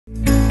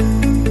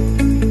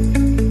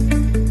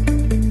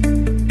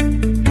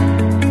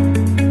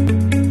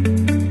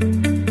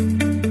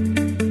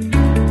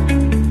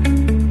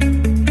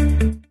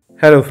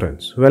Hello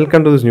friends,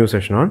 welcome to this new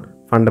session on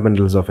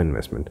Fundamentals of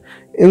Investment.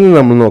 In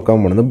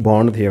the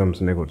bond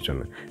theorems.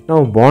 Now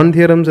bond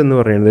theorems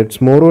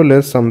it's more or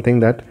less something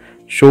that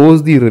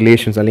shows the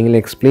relations,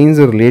 explains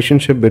the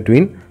relationship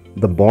between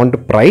the bond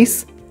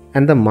price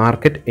and the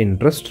market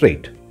interest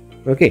rate.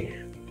 Okay,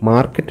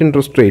 market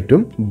interest rate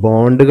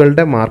bond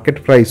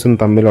market price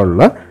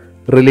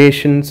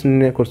relations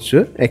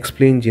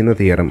explain the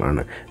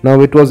theorem. Now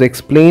it was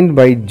explained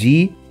by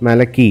G.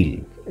 Malakil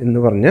in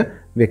the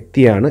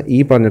വ്യക്തിയാണ് ഈ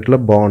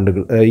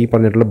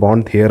പറഞ്ഞിട്ടുള്ള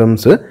bond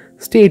theorems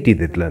state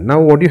ചെയ്തിട്ടുള്ളത്. Now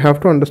what you have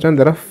to understand,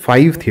 there are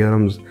 5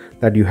 theorems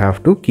that you have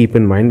to keep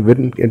in mind when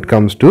it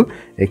comes to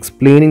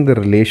explaining the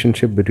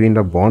relationship between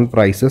the bond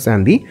prices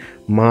and the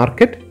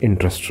market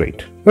interest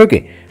rate.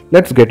 Okay,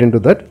 let's get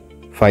into that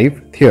 5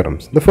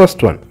 theorems. The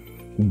first one,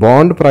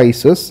 bond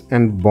prices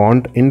and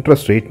bond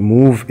interest rate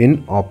move in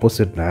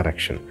opposite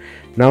direction.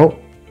 Now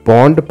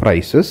bond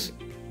prices,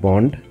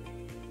 bond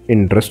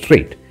interest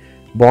rate.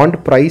 Bond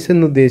price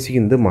എന്ന്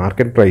ഉദ്ദേശിക്കുന്നത്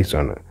market price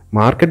ആണ്.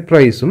 Market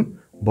പ്രൈസും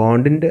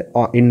ബോണ്ടിൻ്റെ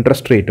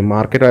interest റേറ്റും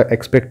market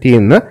expect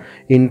ചെയ്യുന്ന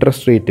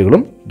interest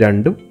റേറ്റുകളും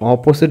രണ്ടും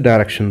opposite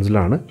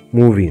ഡയറക്ഷൻസിലാണ്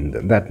move ചെയ്യുന്നത്.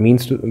 That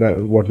means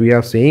what we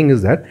are saying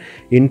is that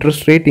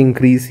interest rate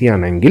increase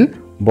ചെയ്യുകയാണെങ്കിൽ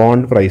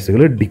bond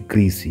പ്രൈസുകൾ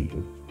decrease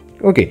ചെയ്യും.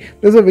 Okay,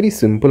 this A very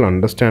simple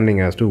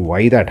understanding as to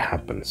Y that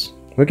happens.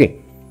 Okay,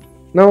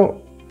 now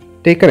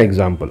take an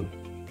example.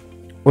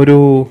 ഒരു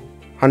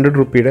 100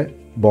 രൂപയുടെ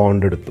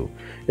bond എടുത്തു.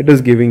 It is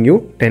giving you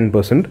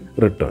 10%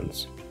 returns.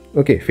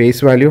 Okay, face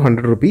value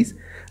 100 rupees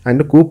and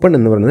coupon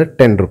എന്ന് പറയുന്നത്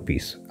 10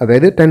 rupees.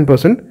 അതായത്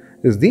 10%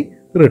 is the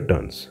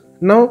returns.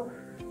 Now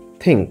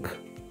think,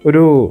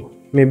 ഒരു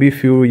maybe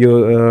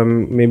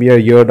a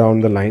year down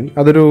the line,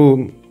 അതൊരു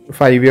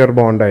 5-year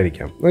bond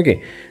ആയിരിക്കാം. Okay,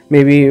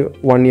 maybe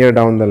 1 year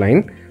down the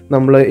line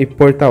നമ്മൾ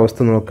ഇപ്പോഴത്തെ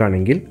അവസ്ഥ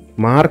നോക്കുകയാണെങ്കിൽ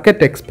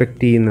മാർക്കറ്റ്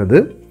എക്സ്പെക്റ്റ് ചെയ്യുന്നത്,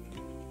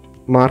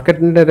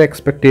 മാർക്കറ്റിൻ്റെ ഒരു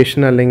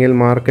എക്സ്പെക്റ്റേഷൻ അല്ലെങ്കിൽ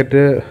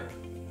മാർക്കറ്റ്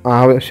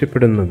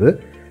ആവശ്യപ്പെടുന്നത്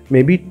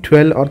മേ ബി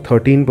 12 or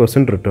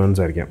 13% റിട്ടേൺസ്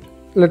ആയിരിക്കാം.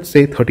 Let's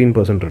say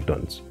 13%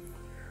 returns.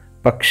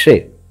 പക്ഷേ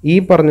ഈ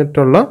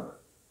പറഞ്ഞിട്ടുള്ള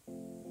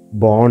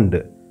ബോണ്ട്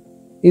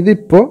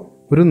ഇതിപ്പോൾ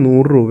ഒരു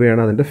 100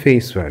 രൂപയാണ് അതിൻ്റെ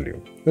ഫേസ് വാല്യൂ.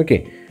 ഓക്കെ,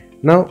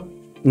 നാ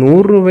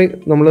 100 രൂപ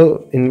നമ്മൾ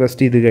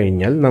ഇൻവെസ്റ്റ് ചെയ്ത്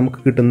കഴിഞ്ഞാൽ നമുക്ക്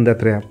കിട്ടുന്നത്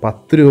എത്രയാണ്?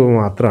 10 രൂപ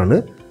മാത്രമാണ്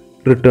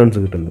റിട്ടേൺസ്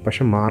കിട്ടുന്നത്.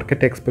 പക്ഷേ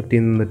മാർക്കറ്റ് എക്സ്പെക്റ്റ്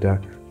ചെയ്യുന്നത്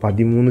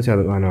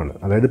 13%.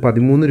 അതായത്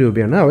 13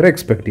 രൂപയാണ് അവർ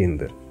എക്സ്പെക്റ്റ്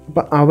ചെയ്യുന്നത്.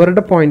 അപ്പോൾ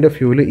അവരുടെ പോയിൻ്റ് ഓഫ്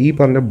വ്യൂവിൽ ഈ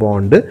പറഞ്ഞ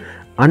ബോണ്ട്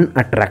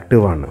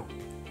അൺഅട്രാക്റ്റീവ് ആണ്.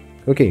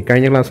 ഓക്കെ,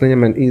 കഴിഞ്ഞ ക്ലാസ്സിൽ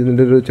ഞാൻ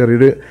ഇതിൻ്റെ ഒരു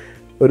ചെറിയൊരു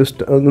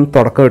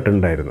തുടക്കം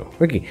ഇട്ടിട്ടുണ്ടായിരുന്നു.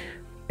 Okay,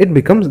 it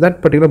becomes that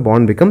particular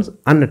bond becomes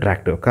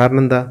unattractive.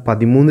 കാരണം എന്താ?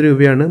 13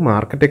 രൂപയാണ്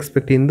മാർക്കറ്റ്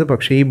എക്സ്പെക്റ്റ് ചെയ്യുന്നത്,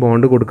 പക്ഷേ ഈ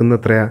ബോണ്ട് കൊടുക്കുന്നത്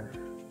എത്രയാണ്?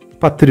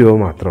 10 രൂപ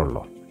മാത്രമേ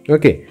ഉള്ളൂ.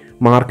 ഓക്കെ,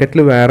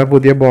 മാർക്കറ്റിൽ വേറെ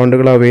പുതിയ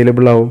ബോണ്ടുകൾ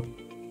അവൈലബിൾ ആവും.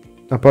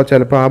 അപ്പോൾ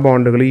ചിലപ്പോൾ ആ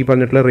ബോണ്ടുകൾ ഈ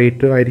പറഞ്ഞിട്ടുള്ള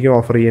റേറ്റ് ആയിരിക്കും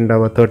ഓഫർ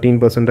ചെയ്യുന്നുണ്ടാവുക,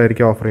 13%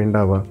 ആയിരിക്കും ഓഫർ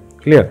ചെയ്യുന്നുണ്ടാവുക.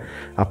 ക്ലിയർ?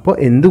 അപ്പോൾ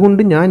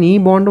എന്തുകൊണ്ട് ഞാൻ ഈ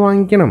ബോണ്ട്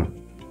വാങ്ങിക്കണം?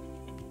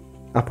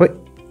 അപ്പോൾ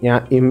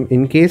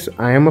in case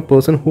I am a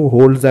person who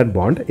holds that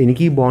bond,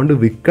 എനിക്ക് ഈ ബോണ്ട്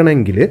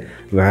വിൽക്കണമെങ്കിൽ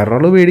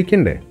വേറൊരാൾ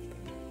മേടിക്കണ്ടേ?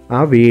 ആ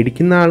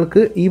മേടിക്കുന്ന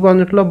ആൾക്ക് ഈ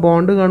പറഞ്ഞിട്ടുള്ള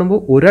ബോണ്ട് കാണുമ്പോൾ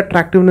ഒരു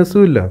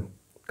അട്രാക്റ്റീവ്നെസ്സും ഇല്ല.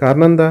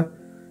 കാരണം എന്താ?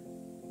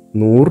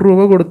 100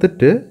 രൂപ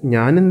കൊടുത്തിട്ട്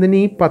ഞാൻ എന്തിനു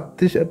ഈ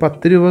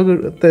 10 രൂപ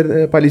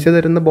പലിശ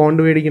തരുന്ന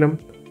ബോണ്ട് മേടിക്കണം?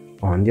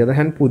 ഓൺ ദി അതർ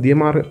ഹാൻഡ്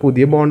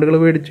പുതിയ ബോണ്ടുകൾ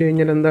മേടിച്ചു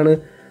കഴിഞ്ഞാൽ എന്താണ്?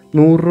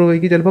 100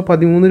 രൂപയ്ക്ക് ചിലപ്പോൾ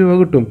 13 രൂപ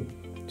കിട്ടും.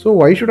 So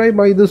why should I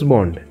by this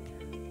bond?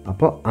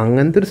 അപ്പോൾ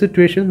അങ്ങനത്തെ ഒരു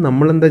സിറ്റുവേഷൻ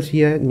നമ്മളെന്താ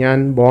ചെയ്യുക? ഞാൻ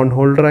ബോണ്ട്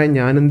ഹോൾഡറായ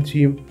ഞാൻ എന്ത്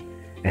ചെയ്യും?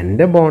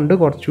 എൻ്റെ ബോണ്ട്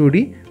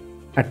കുറച്ചുകൂടി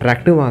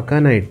അട്രാക്റ്റീവ്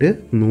ആക്കാനായിട്ട്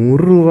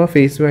 100 രൂപ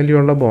ഫേസ് വാല്യൂ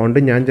ഉള്ള ബോണ്ട്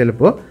ഞാൻ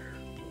ചിലപ്പോൾ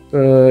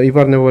ഈ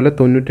പറഞ്ഞ പോലെ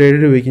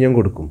 97 രൂപയ്ക്ക് ഞാൻ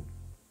കൊടുക്കും.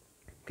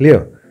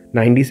 ക്ലിയർ?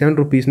 97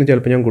 റുപ്പീസിന്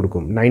ചിലപ്പോൾ ഞാൻ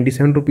കൊടുക്കും.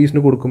 97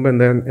 റുപ്പീസിന് കൊടുക്കുമ്പോൾ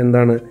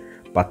എന്താണ്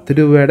 10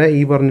 രൂപയുടെ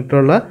ഈ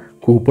പറഞ്ഞിട്ടുള്ള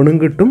കൂപ്പണും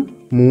കിട്ടും,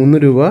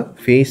 3 രൂപ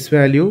ഫേസ്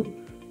വാല്യൂ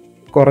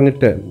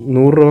കുറഞ്ഞിട്ട്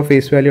 100 രൂപ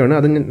ഫേസ് വാല്യൂ ആണ്.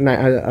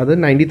 അത്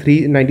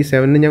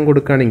 97 ഞാൻ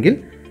കൊടുക്കുകയാണെങ്കിൽ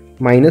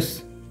മൈനസ്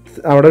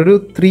അവിടെ ഒരു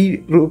 3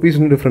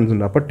 റുപ്പീസിന് ഡിഫറൻസ്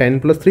ഉണ്ട്. അപ്പോൾ 10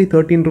 + 3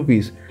 13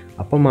 റുപ്പീസ്.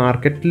 അപ്പോൾ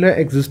മാർക്കറ്റിൽ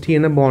എക്സിസ്റ്റ്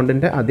ചെയ്യുന്ന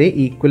ബോണ്ടിൻ്റെ അതേ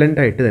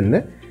ഈക്വലൻ്റ് ആയിട്ട്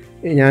തന്നെ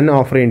ഞാൻ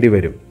ഓഫർ ചെയ്യേണ്ടി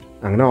വരും.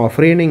 അങ്ങനെ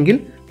ഓഫർ ചെയ്യണമെങ്കിൽ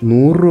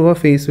 100 രൂപ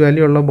ഫേസ്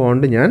വാല്യൂ ഉള്ള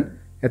ബോണ്ട് ഞാൻ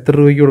എത്ര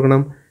രൂപയ്ക്ക്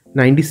കൊടുക്കണം?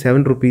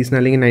 97 റുപ്പീസിന്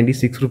അല്ലെങ്കിൽ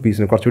 96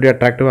 റുപ്പീസിന്, കുറച്ചുകൂടി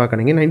അട്രാക്റ്റീവ്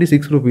ആക്കണമെങ്കിൽ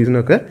 96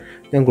 റുപ്പീസിനൊക്കെ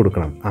ഞാൻ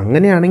കൊടുക്കണം.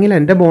 അങ്ങനെയാണെങ്കിൽ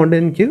എൻ്റെ ബോണ്ട്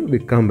എനിക്ക്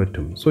വിൽക്കാൻ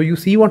പറ്റും. So you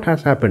see what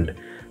has happened.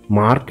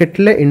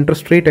 മാർക്കറ്റിലെ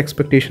ഇൻട്രസ്റ്റ് റേറ്റ്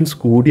എക്സ്പെക്റ്റേഷൻസ്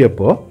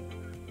കൂടിയപ്പോൾ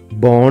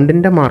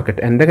ബോണ്ടിൻ്റെ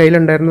മാർക്കറ്റ്, എൻ്റെ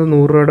കയ്യിലുണ്ടായിരുന്ന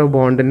 100 രൂപയുടെ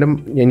ബോണ്ടിൻ്റെ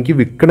എനിക്ക്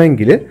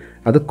വിൽക്കണമെങ്കിൽ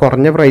അത്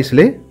കുറഞ്ഞ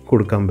പ്രൈസിലേ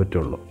കൊടുക്കാൻ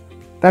പറ്റുള്ളൂ.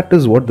 That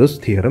is what this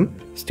theorem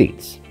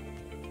States.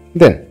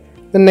 Then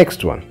the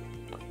next one,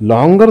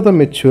 longer the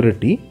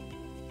maturity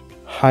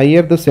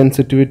higher the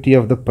sensitivity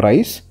of the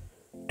price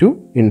to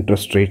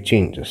interest rate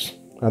changes.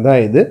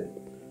 അതായത്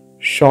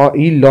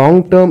ഈ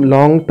long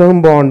term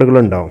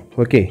ബോണ്ടുകളുണ്ടാവും.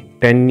 Okay,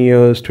 10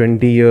 years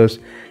 20 years.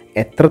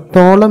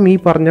 എത്രത്തോളം ഈ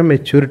പറഞ്ഞ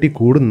മെച്യൂരിറ്റി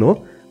കൂടുന്നോ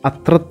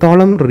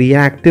അത്രത്തോളം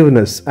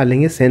റിയാക്റ്റീവ്നെസ്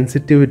അല്ലെങ്കിൽ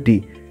സെൻസിറ്റിവിറ്റി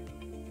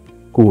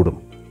കൂടും.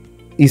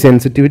 ഈ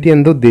സെൻസിറ്റിവിറ്റി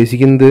എന്താ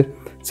ഉദ്ദേശിക്കുന്നത്?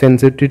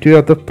 Sensitivity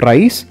of the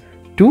price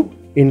to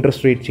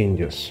interest rate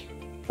changes.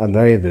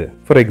 അതായത്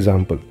for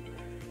example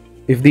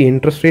if the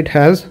interest rate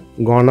has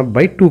gone up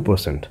by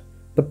 2%,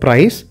 the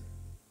price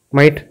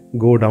might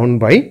go down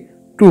by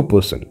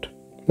 2%.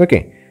 Okay,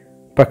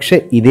 പക്ഷേ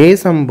ഇതേ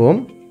സംഭവം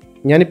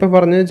ഞാനിപ്പോൾ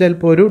പറഞ്ഞത്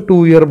ചിലപ്പോൾ ഒരു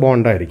 2-year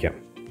ബോണ്ടായിരിക്കാം.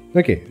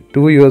 ഓക്കെ,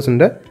 2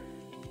 yearsൻ്റെ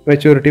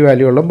മെച്യൂരിറ്റി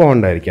വാല്യൂ ഉള്ള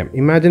ബോണ്ടായിരിക്കാം.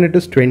 Imagine it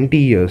is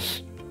 20 years.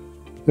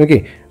 Okay,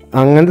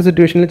 അങ്ങനത്തെ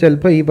സിറ്റുവേഷനിൽ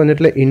ചിലപ്പോൾ ഈ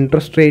പറഞ്ഞിട്ടുള്ള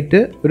ഇൻട്രസ്റ്റ് റേറ്റ്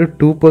ഒരു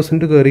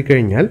 2% കയറി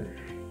കഴിഞ്ഞാൽ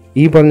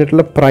ഈ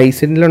പറഞ്ഞിട്ടുള്ള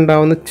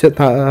പ്രൈസിലുണ്ടാവുന്ന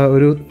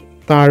ഒരു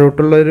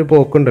താഴോട്ടുള്ള ഒരു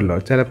പോക്കുണ്ടല്ലോ,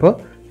 ചിലപ്പോൾ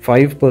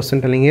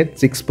 5% അല്ലെങ്കിൽ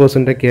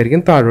 6% ഒക്കെ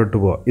ആയിരിക്കും താഴോട്ട്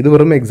പോവുക. ഇത്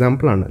വെറും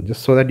എക്സാമ്പിളാണ്,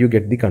 just so that you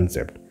get the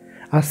concept.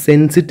 ആ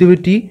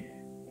സെൻസിറ്റിവിറ്റി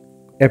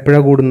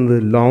എപ്പോഴാണ് കൂടുന്നത്?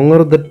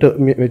 Longer the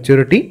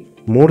maturity,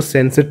 more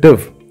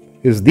sensitive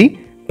is the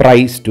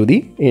price to the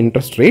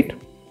interest rate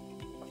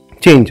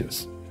changes.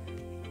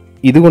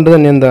 ഇതുകൊണ്ട്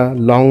തന്നെ എന്താ,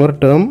 longer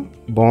term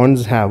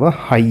bonds have A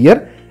higher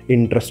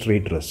interest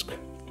rate risk.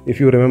 If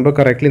you remember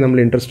correctly, നമ്മൾ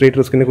interest rate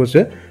റിസ്കിനെ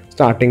കുറിച്ച്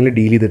സ്റ്റാർട്ടിങ്ങിൽ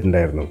deal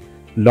ചെയ്തിട്ടുണ്ടായിരുന്നു.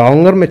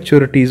 ലോങ്ങർ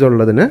മെച്യൂരിറ്റീസ്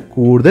ഉള്ളതിന്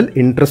കൂടുതൽ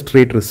ഇൻട്രസ്റ്റ്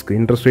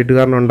റേറ്റ്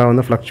കാരണം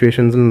ഉണ്ടാകുന്ന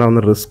ഫ്ലക്ച്വേഷൻസിൽ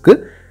ഉണ്ടാകുന്ന റിസ്ക്,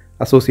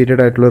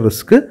 അസോസിയേറ്റഡ് ആയിട്ടുള്ള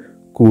റിസ്ക്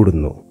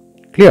കൂടുന്നു.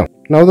 Clear?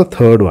 Now the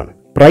third one,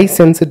 price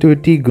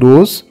sensitivity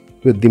gross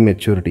with the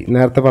maturity.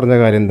 നേരത്തെ പറഞ്ഞ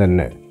കാര്യം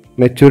തന്നെ,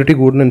 മെച്യൂരിറ്റി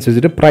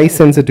കൂടുന്നതനുസരിച്ചിട്ട് പ്രൈസ്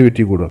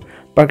സെൻസിറ്റിവിറ്റി കൂടും.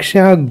 പക്ഷേ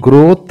ആ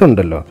ഗ്രോത്ത്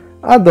ഉണ്ടല്ലോ,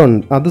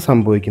 അത്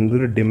സംഭവിക്കുന്നത്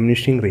ഒരു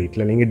ഡിമിനിഷിങ്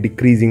റേറ്റിൽ അല്ലെങ്കിൽ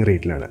ഡിക്രീസിങ്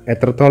റേറ്റിലാണ്.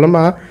 എത്രത്തോളം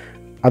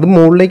അത്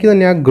മുകളിലേക്ക്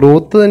തന്നെ ആ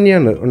ഗ്രോത്ത്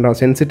തന്നെയാണ് ഉണ്ടാവും.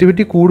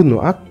 സെൻസിറ്റിവിറ്റി കൂടുന്നു,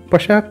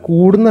 പക്ഷേ ആ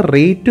കൂടുന്ന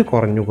റേറ്റ്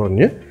കുറഞ്ഞു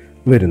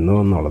വരുന്നു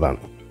എന്നുള്ളതാണ്.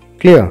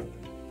 Clear?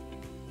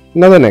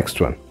 Now the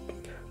next one,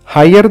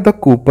 higher the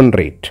coupon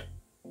rate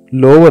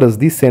lower is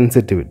the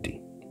sensitivity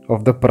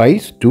of the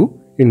price to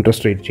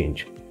interest rate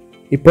change.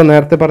 ഇപ്പോൾ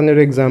നേരത്തെ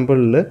പറഞ്ഞൊരു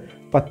എക്സാമ്പിളിൽ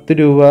 10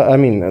 രൂപ,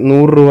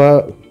 100 രൂപ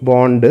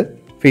ബോണ്ട്,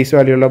 ഫേസ്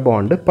വാല്യൂ ഉള്ള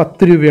ബോണ്ട്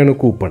 10 രൂപയാണ്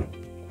coupon.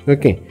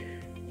 Okay,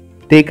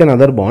 take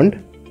another bond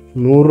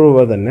 100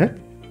 രൂപ തന്നെ,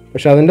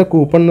 പക്ഷെ അതിൻ്റെ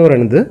കൂപ്പൺ എന്ന്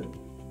പറയുന്നത്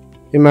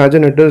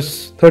imagine it is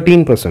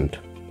 13%.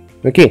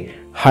 Okay,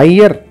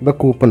 higher the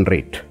coupon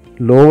rate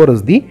lower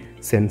is the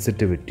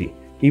sensitivity.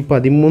 ഈ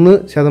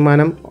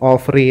 13%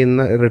 ഓഫർ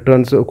ചെയ്യുന്ന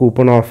റിട്ടേൺസ്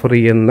കൂപ്പൺ ഓഫർ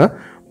ചെയ്യുന്ന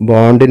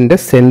ബോണ്ടിൻ്റെ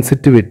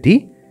സെൻസിറ്റിവിറ്റി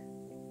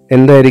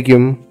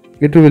എന്തായിരിക്കും?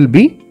 It will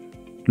be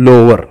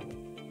lower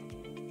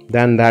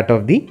than that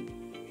of the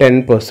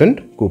 10%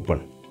 coupon.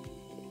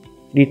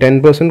 ഈ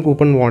 10%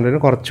 കൂപ്പൺ ബോണ്ടിന്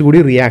കുറച്ചുകൂടി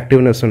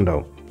റിയാക്റ്റീവ്നെസ്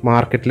ഉണ്ടാവും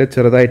മാർക്കറ്റിൽ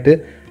ചെറുതായിട്ട്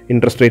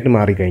ഇൻട്രസ്റ്റ് റേറ്റ്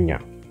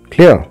മാറിക്കഴിഞ്ഞാൽ.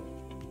 Clear?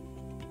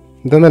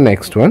 Then the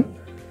next one,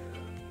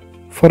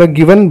 for a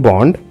given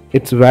bond,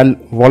 its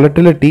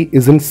volatility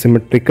isn't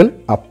symmetrical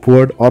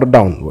upward or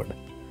downward.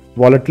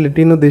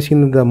 Volatility എന്ന്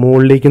ഉദ്ദേശിക്കുന്നത്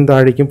മുകളിലേക്കും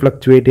താഴേക്കും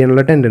ഫ്ലക്ച്വേറ്റ്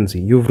ചെയ്യാനുള്ള tendency.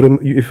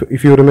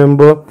 If you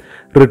remember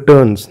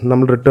returns,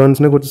 നമ്മൾ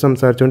റിട്ടേൺസിനെ കുറിച്ച്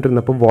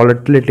സംസാരിച്ചുകൊണ്ടിരുന്നപ്പോൾ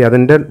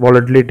അതിൻ്റെ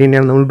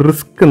വോളറ്റിലിറ്റിനെയാണ് നമ്മൾ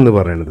റിസ്ക് എന്ന്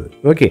പറയുന്നത്.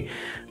 Okay,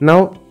 now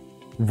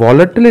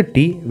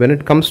volatility when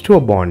it comes to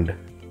A bond,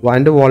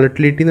 അതിൻ്റെ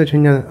വോളറ്റിലിറ്റി എന്ന് വെച്ച്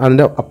കഴിഞ്ഞാൽ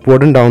അതിൻ്റെ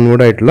അപ്വേർഡും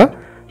ഡൗൺവേർഡ് ആയിട്ടുള്ള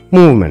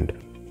മൂവ്മെൻറ്റ്.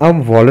 ആ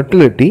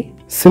വോളറ്റിലിറ്റി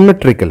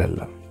സിമെട്രിക്കൽ അല്ല,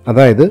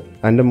 അതായത്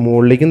അതിൻ്റെ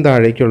മുകളിലേക്കും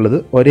താഴേക്കുള്ളത്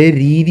ഒരേ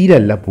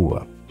രീതിയിലല്ല പോവുക.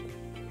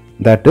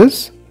 That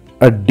is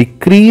A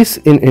decrease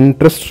in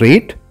interest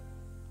rate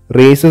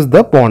races the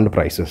bond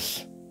prices.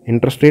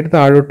 Interest rate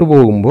താഴോട്ട്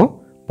പോകുമ്പോൾ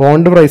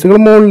ബോണ്ട് പ്രൈസുകൾ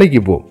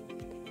മുകളിലേക്ക് പോകും.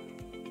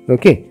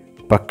 ഓക്കെ,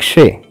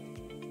 പക്ഷേ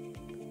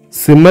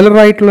സിമിലർ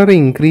ആയിട്ടുള്ളൊരു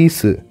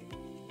ഇൻക്രീസ്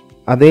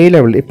അതേ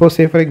ലെവൽ, ഇപ്പോൾ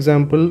say for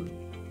example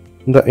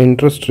the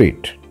interest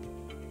rate,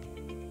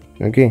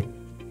 okay,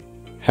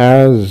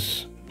 has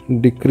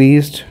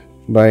decreased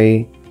by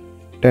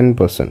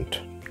 10%.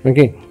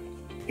 Okay,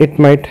 it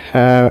might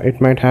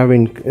have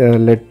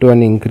led to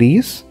an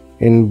increase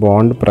in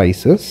bond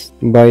prices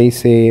by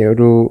say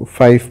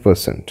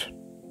 5%.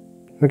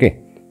 Okay,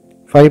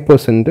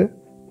 5%,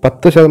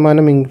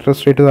 10%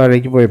 interest rate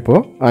താഴേക്ക് പോയപ്പോൾ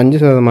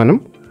 5%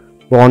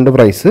 bond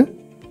price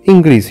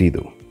increase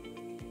ചെയ്തു.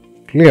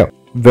 Clear?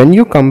 When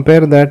you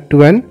compare that to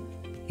an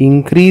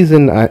increase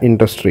in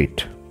interest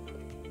rate,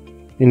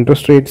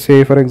 say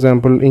for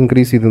example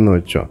increase idennu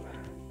vecho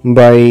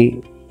by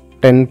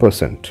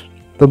 10%,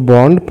 the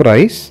bond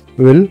price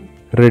will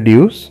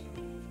reduce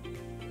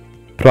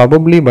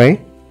probably by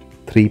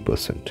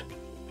 3%.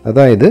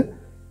 അതായത്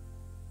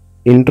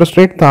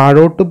interest rate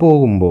താഴോട്ട്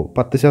പോകുമ്പോൾ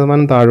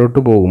 10% താഴോട്ട്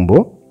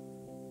പോകുമ്പോൾ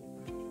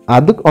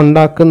അത്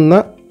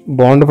ഉണ്ടാക്കുന്ന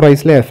bond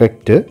പ്രൈസിലെ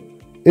effect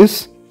is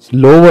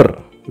lower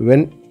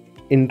when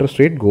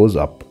interest rate goes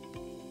up.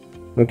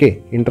 Okay,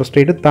 interest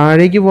rate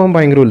താഴേക്ക് പോകാൻ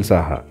ഭയങ്കര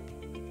ഉത്സാഹം.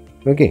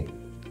 ഓക്കെ,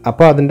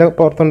 അപ്പോൾ അതിൻ്റെ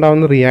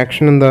പുറത്തുണ്ടാകുന്ന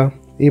റിയാക്ഷൻ എന്താ?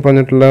 ഈ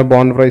പറഞ്ഞിട്ടുള്ള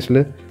ബോണ്ട് പ്രൈസിൽ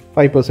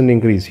 5%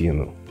 ഇൻക്രീസ്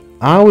ചെയ്യുന്നു.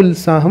 ആ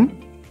ഉത്സാഹം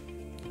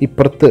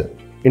ഇപ്പുറത്ത്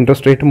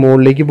ഇൻട്രസ്റ്റ് റേറ്റ്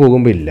മുകളിലേക്ക്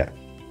പോകുമ്പോൾ ഇല്ല.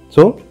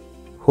 So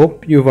hope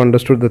you've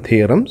understood the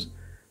theorems.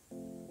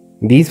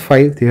 These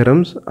 5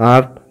 theorems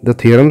are the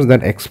theorems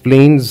that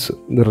explains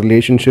the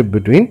relationship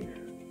between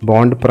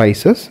bond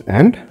prices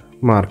and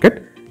market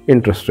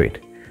interest rate.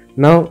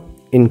 Now,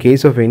 in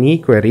case of any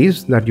queries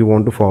that you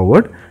want to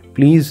forward,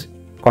 please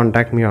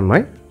contact me on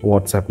my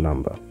WhatsApp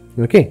number.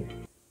 Okay,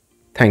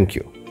 thank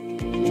you.